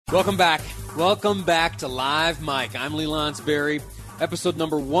Welcome back. Welcome back to Live Mike. I'm Lee Lonsberry, episode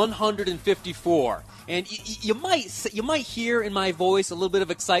number 154. And you might hear in my voice a little bit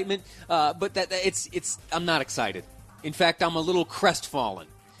of excitement, but I'm not excited. In fact, I'm a little crestfallen.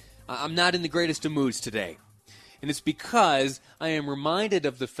 I'm not in the greatest of moods today. And it's because I am reminded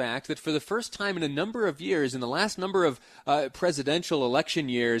of the fact that for the first time in a number of years, in the last number of presidential election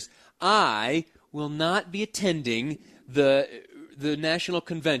years, I will not be attending the national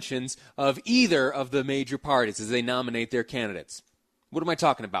conventions of either of the major parties as they nominate their candidates. What am I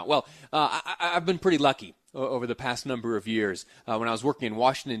talking about? Well, I've been pretty lucky over the past number of years. When I was working in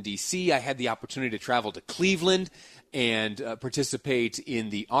Washington, D.C., I had the opportunity to travel to Cleveland and participate in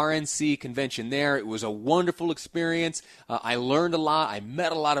the RNC Convention there. It was a wonderful experience. I learned a lot. I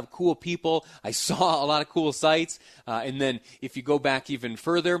met a lot of cool people. I saw a lot of cool sights. And then if you go back even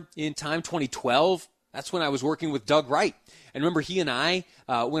further in time, 2012, that's when I was working with Doug Wright. And remember, he and I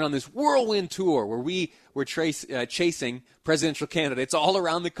went on this whirlwind tour where we were chasing presidential candidates all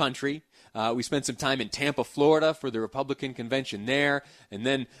around the country. We spent some time in Tampa, Florida for the Republican convention there. And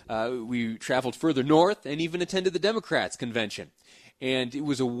then we traveled further north and even attended the Democrats convention. And it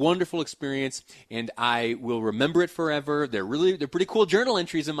was a wonderful experience, and I will remember it forever. They're pretty cool journal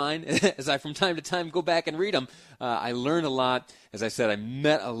entries of mine as I from time to time go back and read them. I learned a lot. As I said, I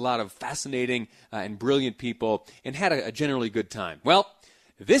met a lot of fascinating and brilliant people and had a generally good time. Well,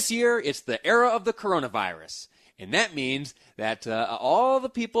 this year it's the era of the coronavirus. And that means that all the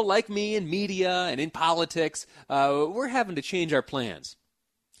people like me in media and in politics, we're having to change our plans.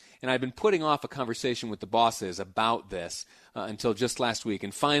 And I've been putting off a conversation with the bosses about this until just last week.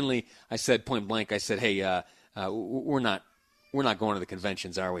 And finally, I said point blank, hey, we're not going to the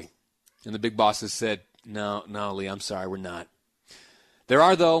conventions, are we? And the big bosses said, no, Lee, I'm sorry, we're not. There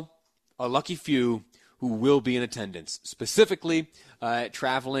are, though, a lucky few who will be in attendance, specifically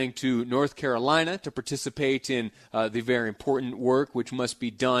traveling to North Carolina to participate in the very important work which must be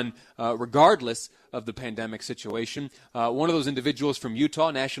done regardless of the pandemic situation. One of those individuals from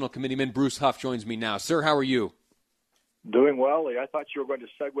Utah, National Committeeman Bruce Hough, joins me now. Sir, how are you? Doing well, Lee. I thought you were going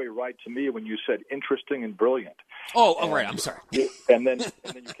to segue right to me when you said interesting and brilliant. Oh, right. I'm sorry. And then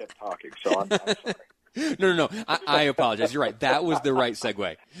you kept talking, so I'm sorry. No. I apologize. You're right. That was the right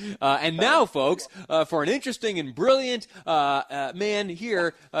segue. And now, folks, for an interesting and brilliant man,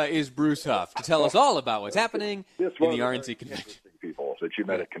 here is Bruce Hough to tell us all about what's happening in the RNC Convention. People that you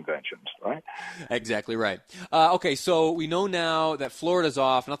met at conventions, right? Exactly right. Okay, so we know now that Florida's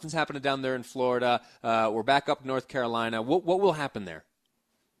off. Nothing's happening down there in Florida. We're back up in North Carolina. What will happen there?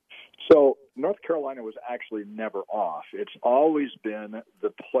 So North Carolina was actually never off. It's always been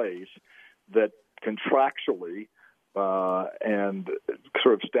the place that contractually and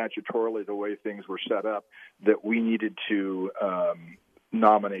sort of statutorily, the way things were set up, that we needed to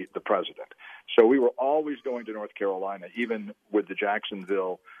nominate the president. So we were always going to North Carolina, even with the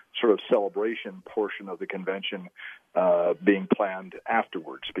Jacksonville sort of celebration portion of the convention being planned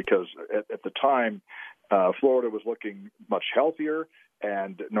afterwards, because at the time, Florida was looking much healthier,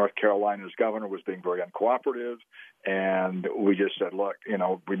 and North Carolina's governor was being very uncooperative, and we just said, look,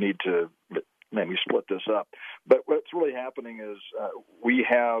 we need to maybe split this up. But what's really happening is we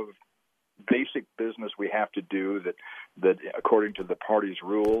have basic business we have to do that according to the party's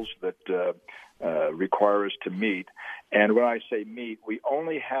rules that require us to meet. And when I say meet, the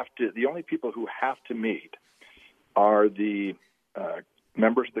only people who have to meet are the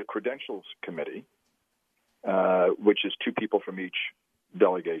members of the Credentials Committee, which is 2 people from each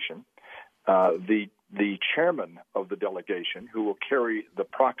delegation, the chairman of the delegation, who will carry the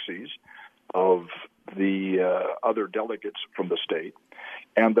proxies of the other delegates from the state,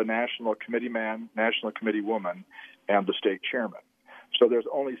 and the National Committeeman, National Committeewoman, and the state chairman. So there's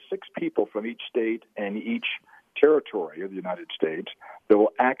only 6 people from each state and each territory of the United States that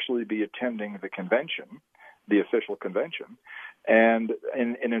will actually be attending the convention, the official convention. And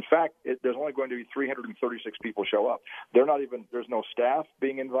in fact, there's only going to be 336 people show up. There's no staff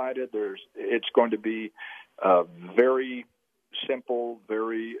being invited. It's going to be very simple,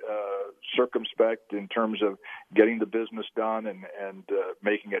 very circumspect in terms of getting the business done and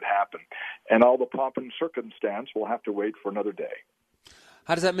making it happen. And all the pomp and circumstance will have to wait for another day.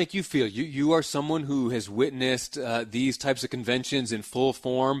 How does that make you feel? You are someone who has witnessed these types of conventions in full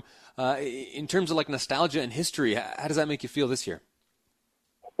form. In terms of like nostalgia and history, how does that make you feel this year?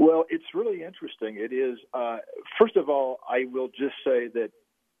 Well, it's really interesting. It is. First of all, I will just say that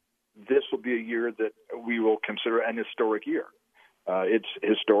this will be a year that we will consider an historic year. It's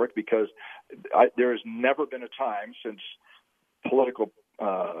historic because there has never been a time since political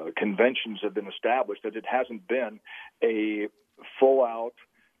conventions have been established that it hasn't been a full-out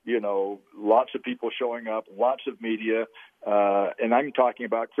lots of people showing up, lots of media, and I'm talking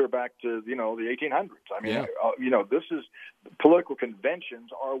about clear back to, the 1800s. I mean, this is political conventions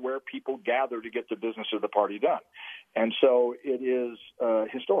are where people gather to get the business of the party done. And so it is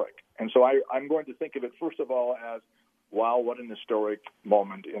historic. And so I'm going to think of it, first of all, as, wow, what an historic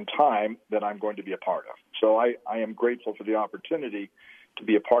moment in time that I'm going to be a part of. So I am grateful for the opportunity to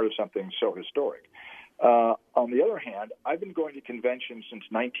be a part of something so historic. On the other hand, I've been going to conventions since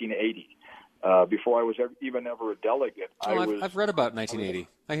 1980. Before I was ever a delegate, I've read about 1980.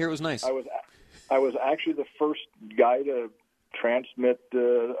 I hear it was nice. I was actually the first guy to transmit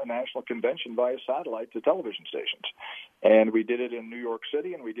a national convention via satellite to television stations, and we did it in New York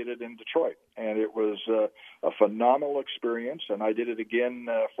City and we did it in Detroit, and it was a phenomenal experience. And I did it again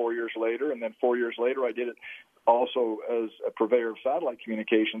 4 years later, and then 4 years later I did it also as a purveyor of satellite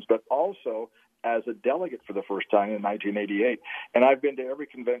communications, but also as a delegate for the first time in 1988. And I've been to every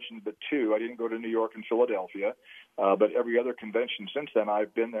convention but two. I didn't go to New York and Philadelphia, but every other convention since then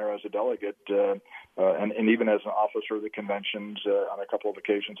I've been there as a delegate and even as an officer of the conventions on a couple of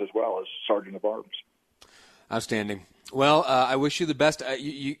occasions as well as Sergeant of Arms. Outstanding. Well, I wish you the best.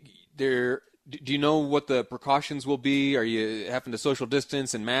 Do you know what the precautions will be? Are you having to social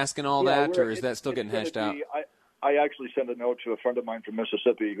distance and mask and all that, or is that still getting hashed out? I actually sent a note to a friend of mine from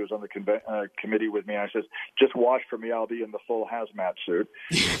Mississippi who's on the committee with me. I said, just watch for me. I'll be in the full hazmat suit.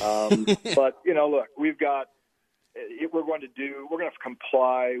 But, look, we've got we're going to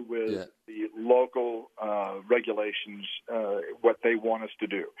comply with the local regulations, what they want us to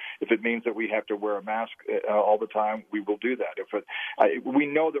do. If it means that we have to wear a mask all the time, we will do that. We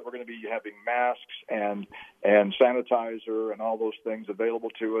know that we're going to be having masks and sanitizer and all those things available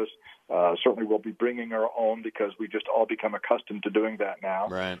to us. Certainly we'll be bringing our own because we just all become accustomed to doing that now.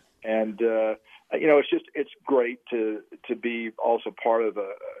 Right. And, it's great to be also part of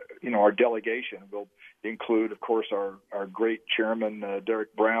our delegation. We'll include, of course, our great chairman,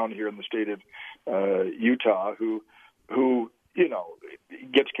 Derek Brown, here in the state of Utah, who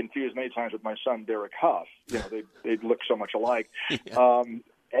gets confused many times with my son, Derek Hough. They look so much alike.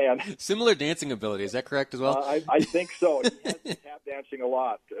 And similar dancing ability, is that correct as well? I think so. He has been tap dancing a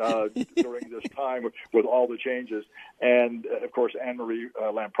lot during this time with all the changes. And, of course, Anne-Marie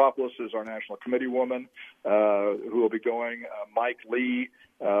Lampropoulos is our National Committeewoman who will be going. Mike Lee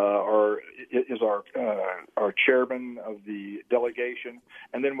is our chairman of the delegation.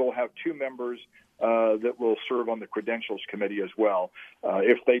 And then we'll have two members that will serve on the credentials committee as well,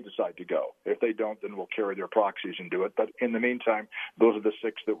 if they decide to go. If they don't, then we'll carry their proxies and do it. But in the meantime, those are the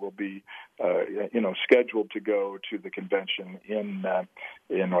six that will be, scheduled to go to the convention in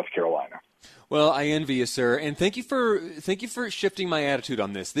North Carolina. Well, I envy you, sir, and thank you for shifting my attitude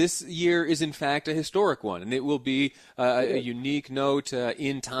on this. This year is, in fact, a historic one, and it will be a unique note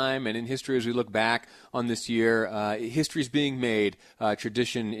in time and in history as we look back on this year. History is being made.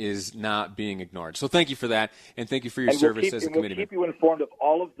 Tradition is not being ignored. So thank you for that, and thank you for your service as a committeeman. We'll keep you informed of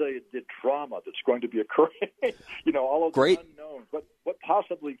all of the drama that's going to be occurring. All of the unknowns. What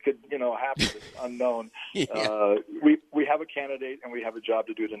possibly could happen is unknown. We have a candidate and we have a job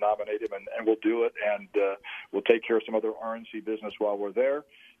to do to nominate him, and we'll do it, and we'll take care of some other RNC business while we're there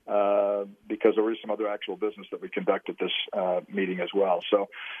because there is some other actual business that we conduct at this meeting as well. So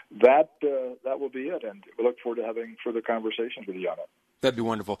that will be it, and we look forward to having further conversations with you on it. That'd be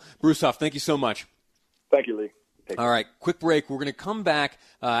wonderful. Bruce Hough, thank you so much. Thank you, Lee. All right, quick break. We're going to come back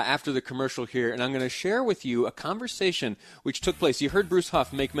after the commercial here, and I'm going to share with you a conversation which took place. You heard Bruce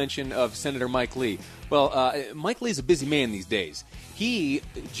Hough make mention of Senator Mike Lee. Well, Mike Lee is a busy man these days. He,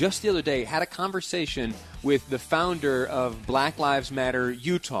 just the other day, had a conversation with the founder of Black Lives Matter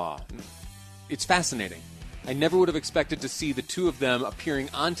Utah. It's fascinating. I never would have expected to see the two of them appearing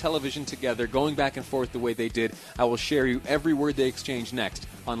on television together, going back and forth the way they did. I will share you every word they exchanged next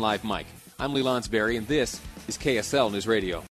on Live Mike. I'm Lee Lonsberry, and this is KSL News Radio.